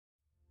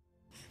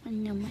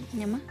Nyama,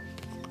 nyama.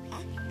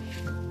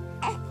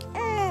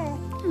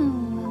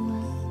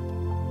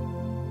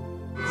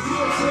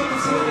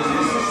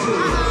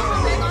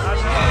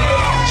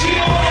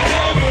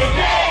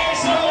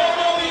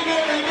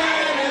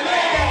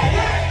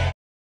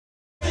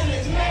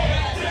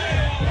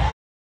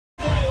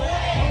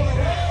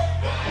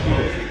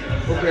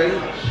 Okay,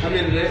 I'm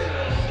into that.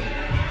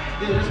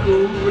 Yeah, it's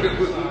cool with the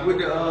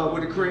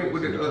cream,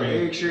 with the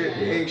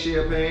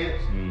eggshell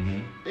pants.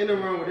 Ain't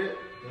nothing wrong with it.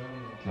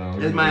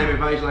 That's Miami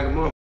Vice like a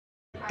mother.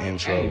 In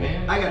trouble.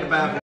 I got to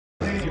buy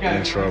for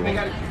In trouble.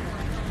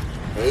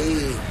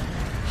 Hey.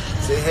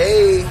 Say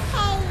hey.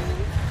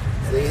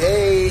 Say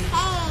hey.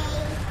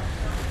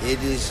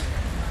 It is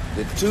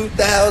the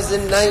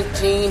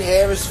 2019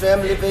 Harris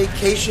family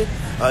vacation.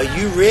 Are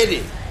you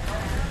ready?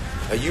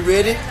 Are you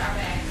ready?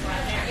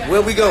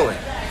 Where we going?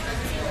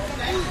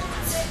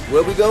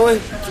 Where we going?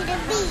 To the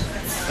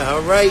beach.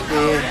 All right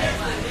then.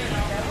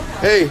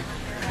 Hey,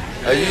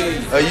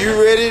 are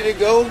you ready to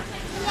go?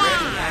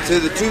 To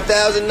the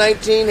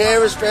 2019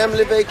 Harris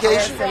family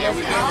vacation?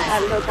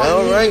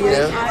 All right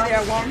now.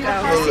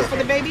 Car seat for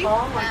the baby?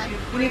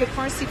 You need a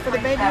car seat for the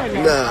baby or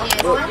no? Nah.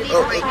 Oh,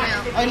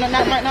 no,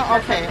 not right now?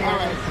 Okay, all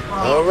right.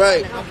 All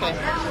right. Okay.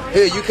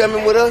 Here, you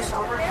coming with us?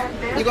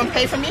 You gonna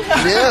pay for me?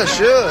 Yeah,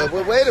 sure.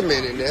 Well, wait a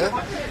minute now.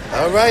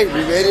 All right,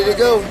 we ready to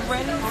go?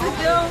 Ready to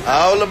go?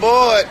 All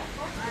aboard.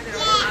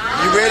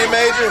 You ready,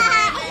 Major?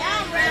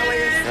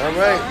 All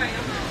right.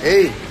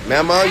 Hey,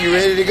 Mama, you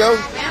ready to go?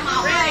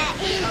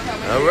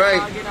 All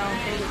right.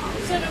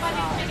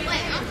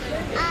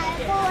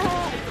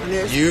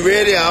 You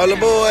ready? All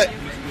aboard.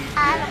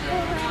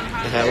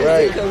 All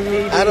right.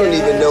 I don't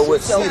even know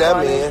what seat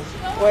I'm in.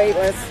 Wait,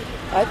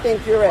 I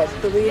think you're at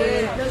 3.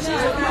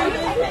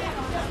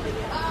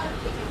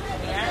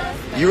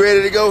 You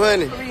ready to go,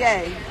 honey?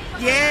 3A.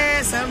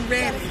 Yes, I'm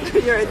ready.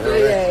 You're at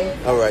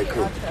 3A. All right,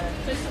 cool.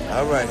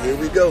 All right, here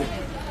we go.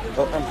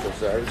 Oh, I'm so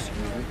sorry. Excuse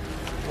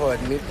me.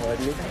 Pardon me.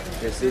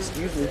 Yes,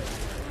 excuse me.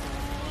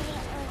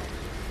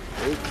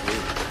 Okay.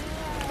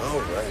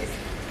 All right.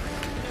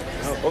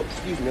 Oh,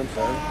 excuse me. I'm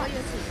sorry.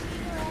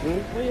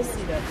 Where you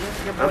see that?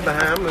 I'm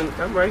behind.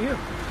 I'm right here.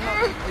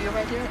 Oh, you're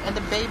right here? And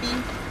the baby?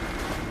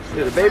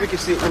 Yeah, the baby can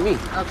sit with me.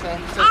 Okay.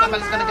 So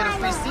somebody's going to get a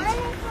free seat?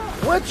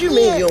 What you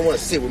mean you don't want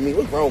to sit with me?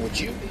 What's wrong with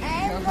you?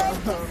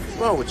 What's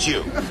wrong with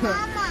you?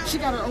 She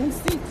got her own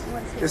seat.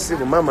 Let's sit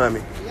with my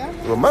mommy.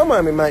 Well, my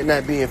mommy might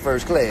not be in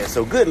first class,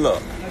 so good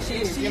luck. She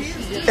is.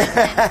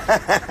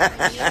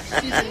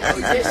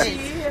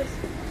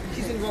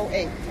 She's in row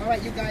 8. All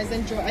right, you guys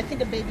enjoy. I think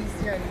the baby's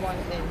here in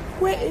 1A.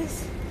 Where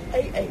is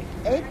 8?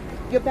 8?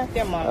 You're back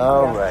there, Mom.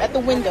 All right. At the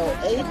window.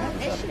 8?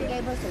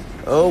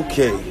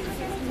 Okay.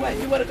 What,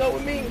 you want to go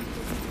with me?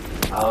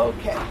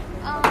 Okay.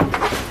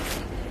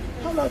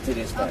 Hold on to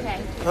this one. Okay.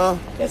 Huh?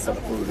 That's some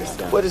food and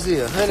stuff. What is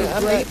here? Honey,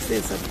 I'm not.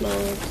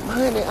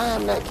 Honey, I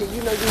am not kidding.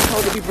 You know you're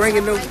supposed to be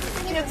bringing those.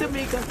 Here,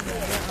 Tamika.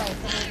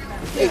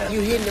 Hey,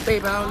 you hitting the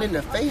baby all in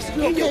the face?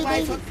 You Here, your okay,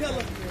 wife baby? a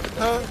pillow.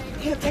 Huh?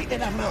 Here, take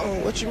that out my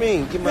own. What you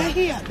mean? Get Right my.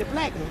 here, the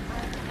black one.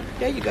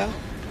 There you go.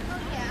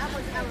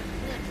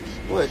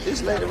 What?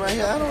 This lady right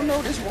here? I don't know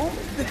this woman.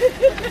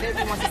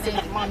 Daddy wants to see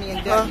mommy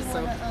and daddy,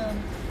 so.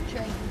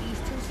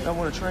 I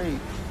want to trade.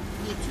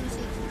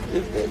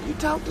 If you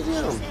talk to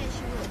them.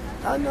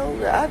 I know.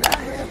 I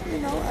have. You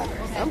know.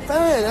 I'm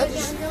fine.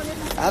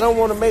 I don't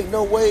want to make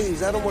no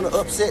waves. I don't want to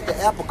upset the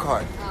apple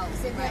cart.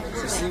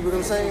 You see what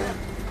I'm saying?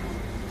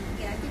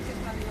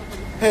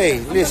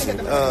 Hey, listen.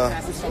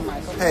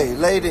 Hey,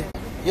 lady,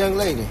 young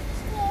lady.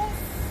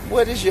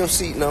 What is your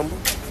seat number?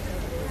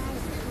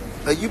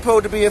 Are you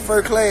supposed to be in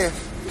first class?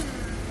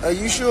 Are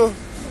you sure?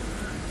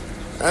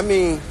 I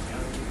mean,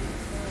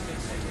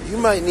 you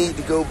might need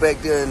to go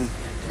back there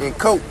and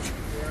coach.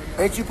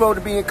 Ain't you supposed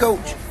to be in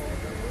coach?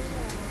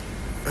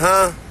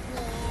 Huh?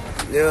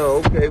 Yeah,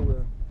 okay,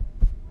 well,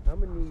 I'm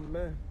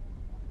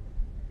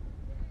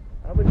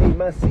gonna need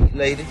my seat,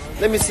 lady.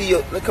 Let me see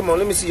your, come on,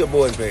 let me see your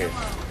boarding pass.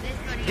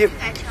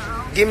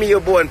 Give me your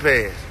boarding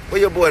pass.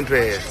 Where your boarding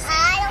pass? I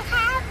don't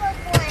have a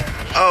boarding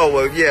pass. Oh,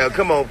 well, yeah,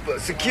 come on,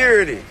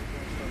 security.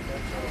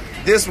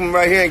 This one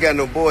right here ain't got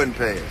no boarding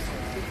pass.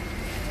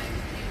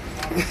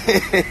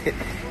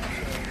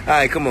 All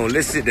right, come on,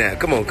 let's sit down.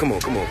 Come on.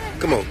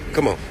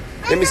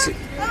 Let me see.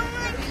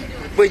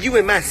 Well, you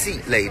in my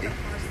seat, lady.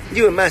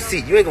 You in my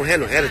seat. You ain't gonna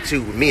have no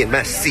attitude with me in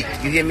my seat.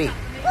 You hear me?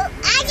 Well,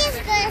 I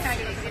just gonna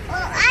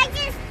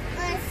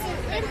sit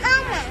with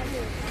Mama.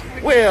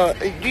 Well,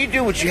 you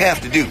do what you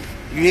have to do.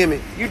 You hear me?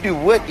 You do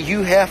what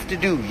you have to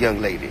do,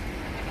 young lady.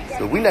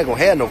 So we're not gonna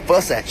have no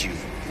fuss at you.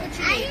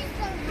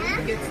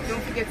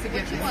 Don't forget to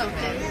get your food.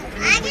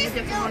 And when you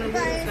get to Honolulu,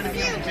 it's going to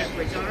be on the jet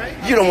bridge, all right?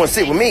 You don't want to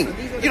sit with me.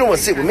 You don't want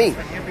to sit with me. You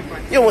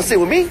don't want to sit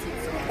with me?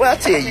 Well, I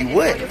tell you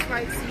what. See you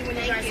when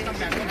you guys come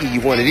back. I'll give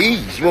you one of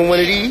these. You want one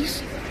of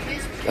these?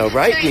 All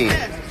right, then.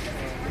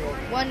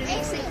 One of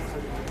these seats.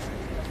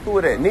 Who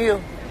is that,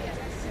 Neil?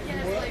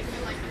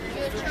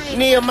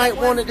 Neil might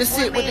wanted to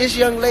sit with this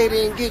young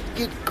lady and get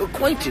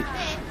acquainted.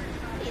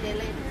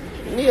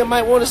 Neil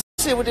might want to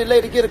sit with this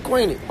lady and get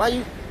acquainted. Why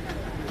you?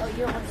 Oh, you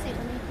don't want to sit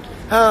with me?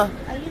 Huh?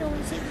 Oh, you don't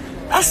want to sit with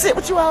me? I sit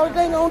with you all the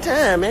dang on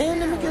time, man.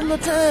 Let me get a little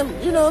time.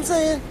 You know what I'm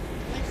saying?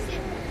 Let's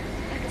sit.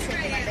 I can sit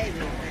with my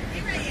baby.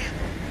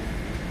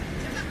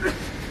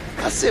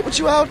 I sit with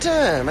you all the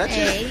time.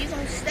 Hey, you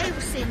gonna stay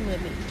with sitting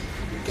with me?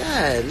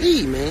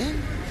 Golly, man.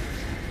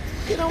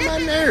 Get on my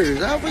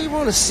nerves. I really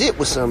want to sit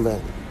with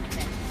somebody.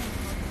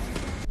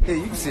 Here,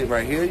 you can sit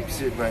right here. You can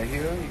sit right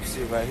here. You can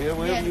sit right here.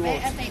 Wherever you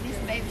want. I think this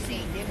baby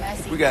seat. This my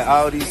seat. We got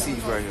all these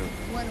seats right here.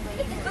 One way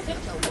you want to sit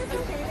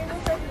over.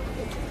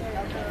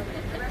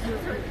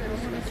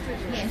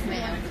 Yes,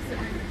 ma'am.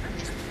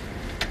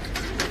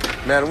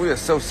 Madam, we are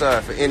so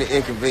sorry for any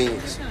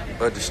inconvenience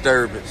or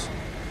disturbance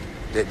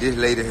that this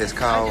lady has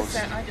caused.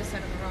 I just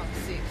sat in the wrong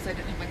seat because I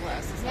didn't have my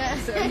glasses on.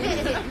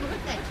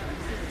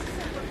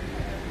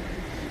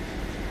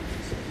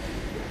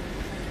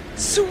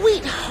 So.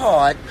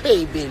 Sweetheart,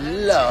 baby,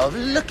 love,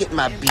 look at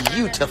my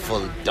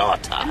beautiful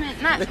daughter.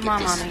 Not look my at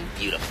this mommy.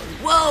 beautiful.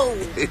 Whoa!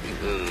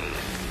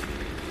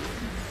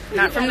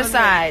 Not from the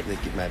side.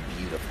 Look at my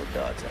beautiful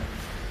daughter.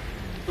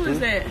 Who is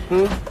that?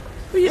 Hmm?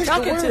 Who you It's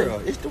talking the to?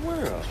 world. It's the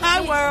world. Hi,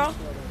 world.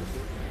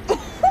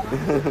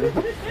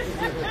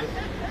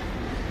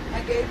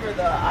 I gave her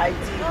the ID.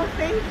 Oh,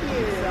 thank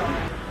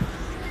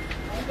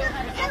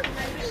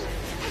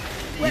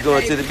you. You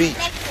going to the beach?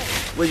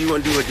 What you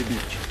want to do at the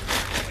beach?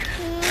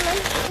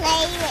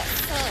 Play with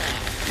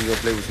sand. You gonna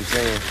play with some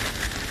sand?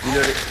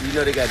 You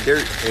know they got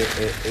dirt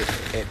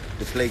at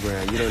the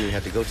playground. You don't even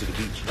have to go to the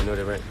beach. You know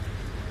that, right?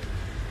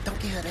 Don't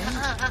get her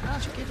that.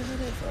 What you giving her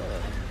that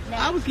for?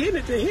 I was giving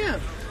it to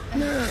him.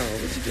 No,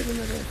 what you giving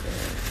her that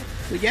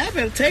for? Well, y'all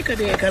better take her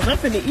there because I'm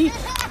finna eat.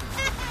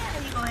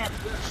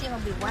 She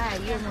gonna be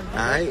wild. You don't want to.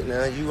 All right,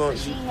 now you want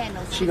She ain't had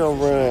no. she gonna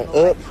run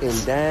up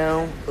and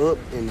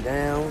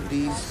down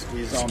these.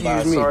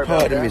 Excuse me,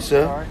 pardon me,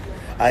 sir.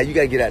 All right, you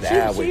gotta get out the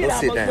highway. Go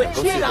sit down. Go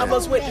sit She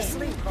almost down. went to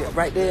sleep. Yeah,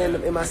 right there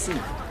in my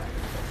seat.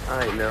 All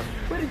right, now.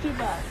 What did you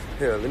buy?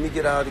 Here, let me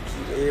get all the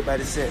key.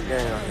 Everybody sat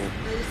down here.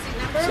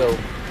 So,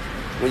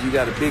 when you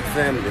got a big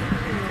family,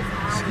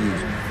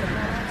 excuse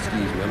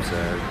me, I'm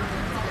sorry.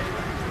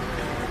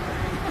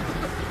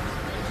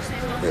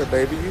 Here,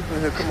 baby, you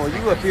here, come on,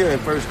 you up here in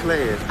first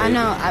class. Baby. I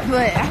know,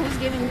 but I was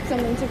giving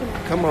something to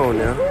come. Come on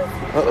now.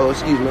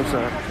 Excuse me, I'm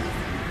sorry.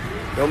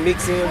 Don't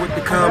mix in with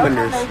the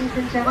commoners.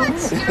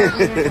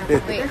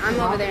 Wait, I'm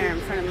over there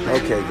in front of me.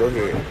 Okay, go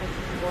ahead.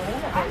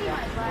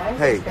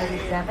 Hey,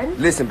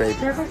 listen, baby.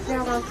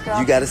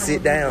 You gotta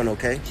sit down,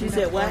 okay? She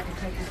said what?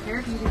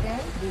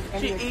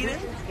 She eating?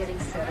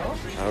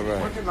 All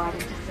right.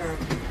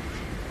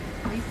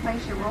 Please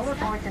place your roller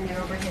boards in the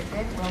overhead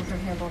bin wells or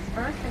handles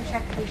first and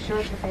check to be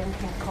sure the bin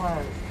can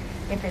close.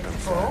 If it's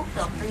full,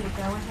 feel free to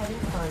go ahead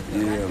and close it.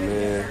 Yeah,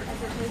 man.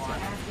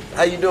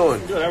 How you doing?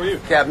 Good, how are you?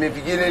 Captain, if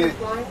you get any,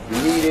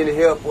 you need any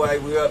help while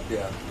we're up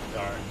there,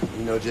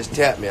 you know, just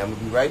tap me. I'm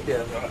gonna be right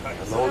there.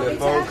 I'm only a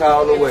phone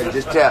call away.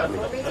 Just tap me.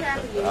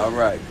 All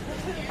right.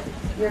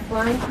 Your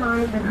flying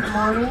time this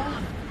morning,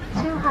 2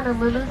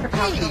 Honolulu's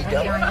approximately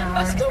 $9.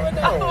 What's going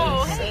on?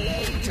 Oh,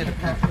 hey. To the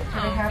people. Can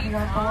I have you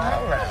on board?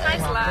 All right.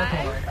 Nice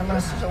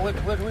live. So what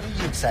are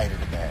you excited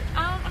about?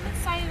 I'm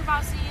excited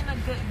about seeing a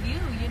good view,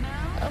 you know?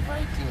 All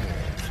right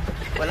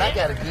then. Well, I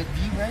got a good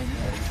view right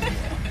here.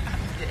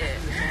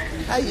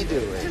 How you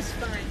doing? Just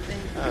fine,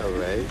 thank you. All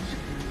right.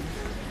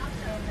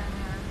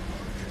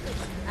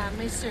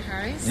 Mr.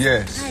 Harris?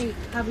 Yes. Hi,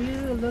 have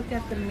you looked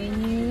at the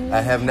menu?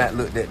 I have not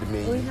looked at the We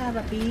menu. have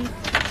a beef,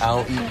 I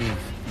don't eat beef.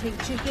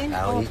 chicken, I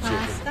don't or eat chicken.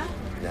 pasta?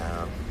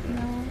 No.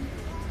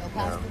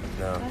 No.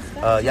 No.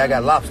 Pasta? Y'all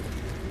got lobster?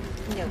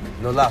 No.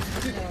 No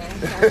lobster.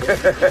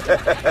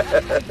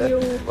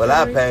 Well, I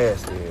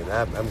passed then.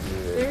 I'm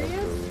good. Serious? I'm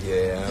cool. Do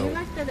Yeah. you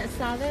like the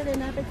salad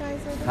and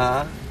appetizer?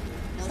 Huh?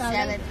 No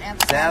salad.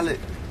 Salad?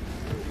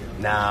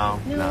 No.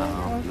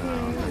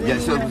 Okay. Yeah.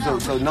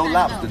 So no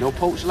lobster. No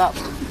poached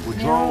lobster with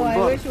No, drawn I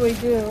butter. wish we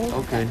do.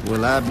 Okay.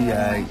 Well, I'll be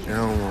alright. I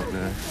don't want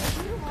none.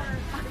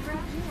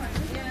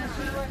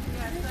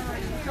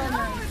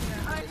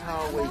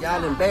 Hallway,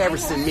 y'all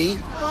embarrassing me.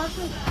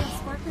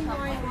 Sparkling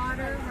wine,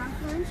 water, rum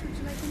punch. Would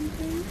you like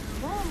anything?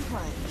 Rum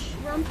punch.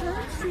 Rum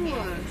punch? Sure.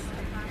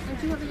 And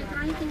do you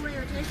have anything where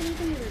you're taking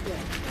anything? You're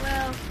good.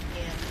 Well,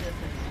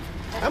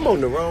 I'm on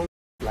the wrong.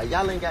 Like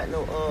y'all ain't got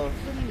no what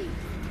do you need?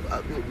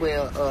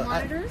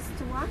 Monitors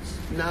to watch?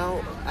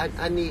 No,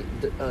 I need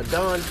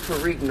Don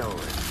Perignon.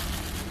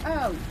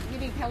 Oh, you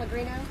need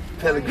Pellegrino?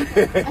 Pellegrino. I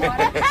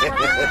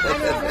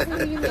know, that's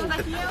what you need.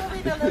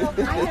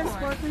 I have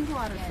sparkling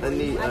water. I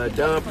need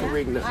Don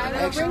Perignon. I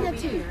will bring it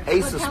to you.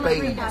 Ace of With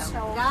Spades.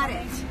 Pellegrino. Got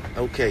it.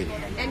 Okay.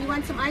 And you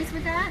want some ice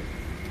with that?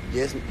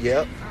 Yes.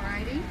 Yep.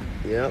 Alrighty.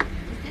 Yep.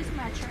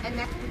 And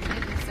that's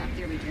what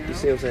there we go. You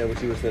see what I'm saying?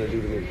 What you was gonna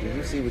do to me? Do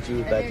you see what you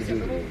was about to do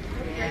to me?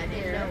 Right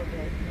there.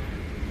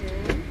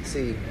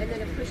 See, And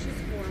then it pushes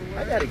forward. I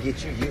gotta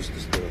get you used to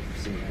stuff.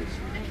 See,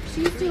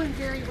 She's doing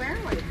very well,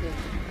 I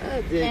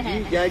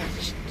think.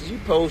 you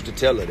supposed to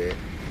tell her that.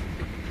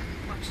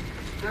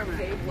 All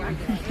right.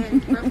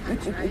 And rum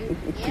punch, right?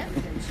 Yep.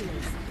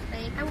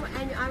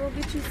 And I will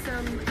get you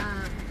some.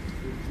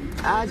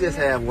 I just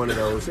have one of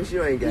those since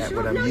you ain't got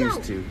what I'm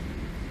used to.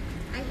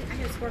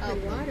 your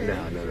sparkling water. No.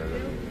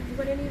 You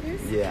want any of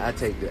this? Yeah, I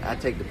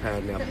take the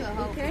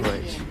pineapple Okay.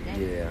 punch.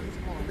 Yeah.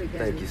 We got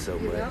Thank it. you so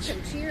You're much.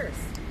 welcome. Cheers.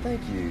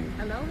 Thank you.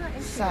 Aloha and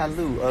cheers.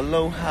 Salud.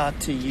 Aloha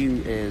to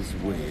you as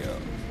well.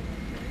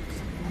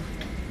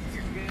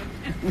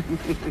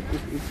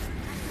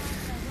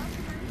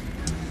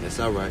 That's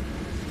all right.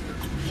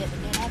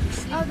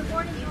 Oh, the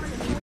boarding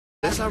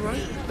That's all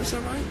right. That's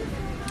all right.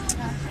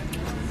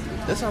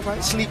 That's all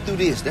right. Sleep through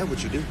this. That's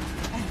what you do.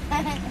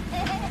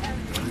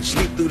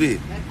 Sleep through this.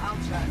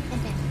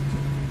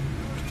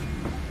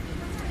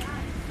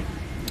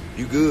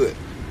 You good.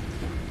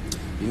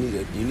 You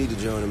need to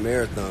join a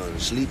marathon, a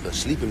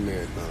sleeping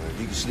marathon.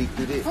 You can sleep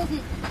through this.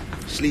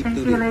 Sleep Thank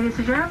through you, this. ladies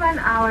and gentlemen.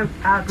 Our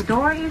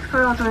door is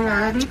closed. We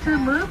are ready to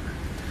move.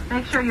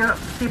 Make sure your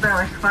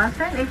seatbelt is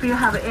fastened. If you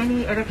have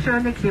any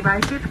electronic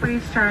devices,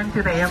 please turn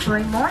to the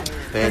airplane mode. And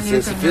Fast and you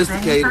can use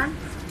sophisticated. any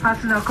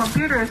personal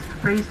computers.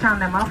 Please turn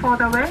them off all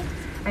the way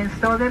and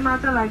store them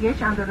as a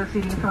luggage under the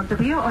seat in front of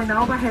you or in the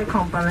overhead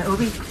compartment. We'll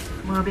be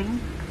moving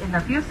in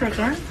a few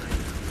seconds.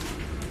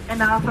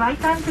 And our flight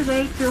time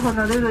today to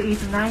Honolulu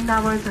is 9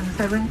 hours and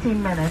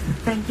 17 minutes.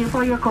 Thank you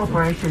for your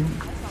cooperation.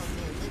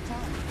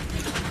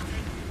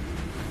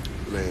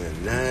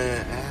 Man,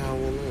 9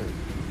 hours.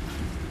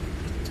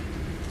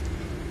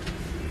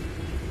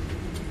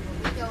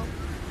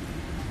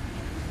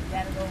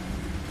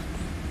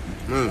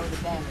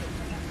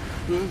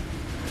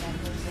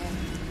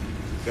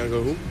 Gotta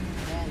go who?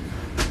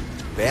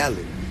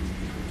 Valley.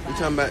 You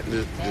talking about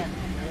the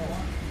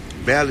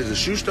Valley, the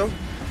shoe store?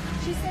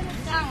 She said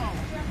it's down.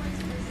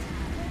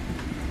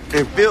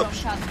 In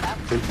Phipps?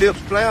 In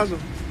Phipps Plaza?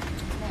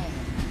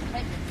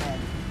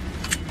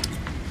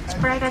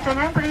 Flight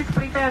attendant, please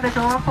prepare the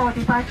door for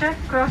departure.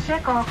 Cross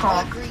check or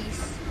call.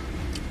 Grease.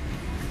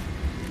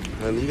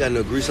 Honey, you got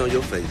no grease on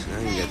your face. I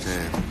ain't got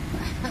time.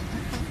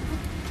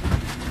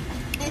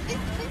 I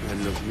got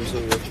no grease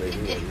on your face.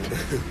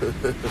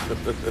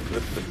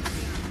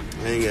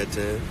 I ain't got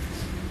time.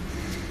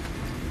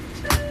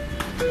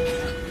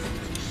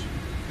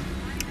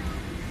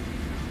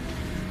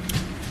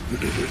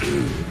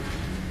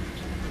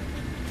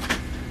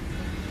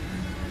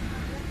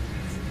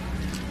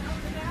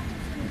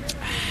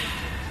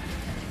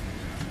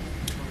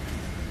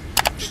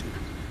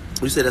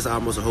 You said that's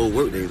almost a whole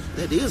work day.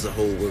 That is a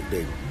whole work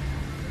day.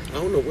 I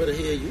don't know where the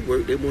hell you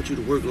work. They want you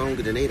to work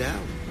longer than 8 hours.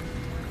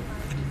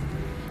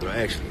 Well,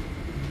 actually,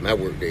 my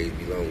work days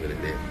be longer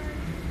than that.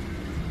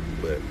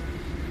 But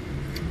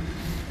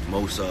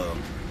most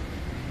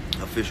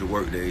official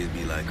work days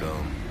be like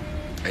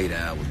 8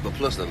 hours, but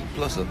plus a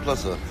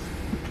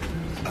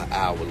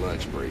hour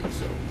lunch break.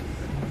 So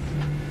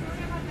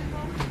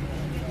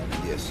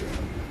yes, sir.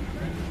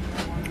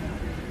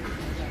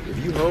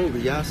 If you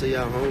hungry, y'all say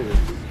y'all hungry.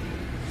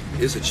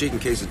 It's a chicken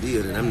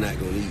quesadilla that I'm not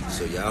gonna eat,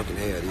 so y'all can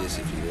have this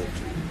if you want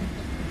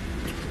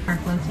to. Our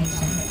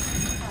flotation.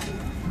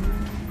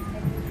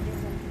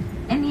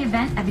 In the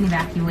event of an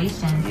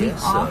evacuation, leave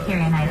Yes, all sir.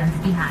 carry-on items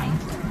behind.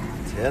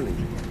 Telling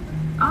you.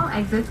 All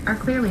exits are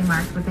clearly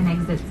marked with an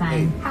exit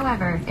sign. Hey.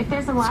 However, if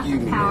there's a loss Excuse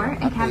of me, power ma'am.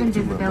 I and cabin paid too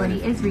much visibility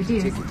money is for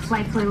reduced, tickets.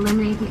 flight will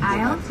illuminate the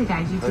aisle to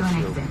guide you to an Hush,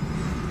 exit. yo.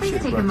 Please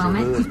Shit take a brought your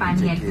moment to husband find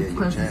the take care exits of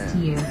your closest to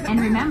child. you. And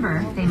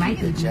remember, they might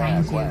be Your behind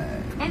child you. quiet.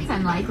 It's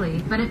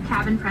unlikely, but if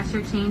cabin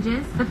pressure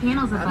changes, the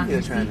panels above here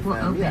your trying seat to will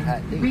find me a hot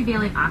open, date.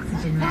 revealing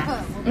oxygen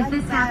masks. If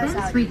this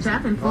happens, reach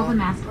up and pull the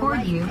mask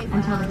toward you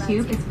until the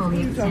tube is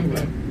fully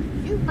extended.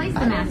 Place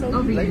the mask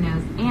over your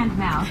nose and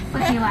mouth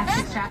with the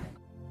elastic strap.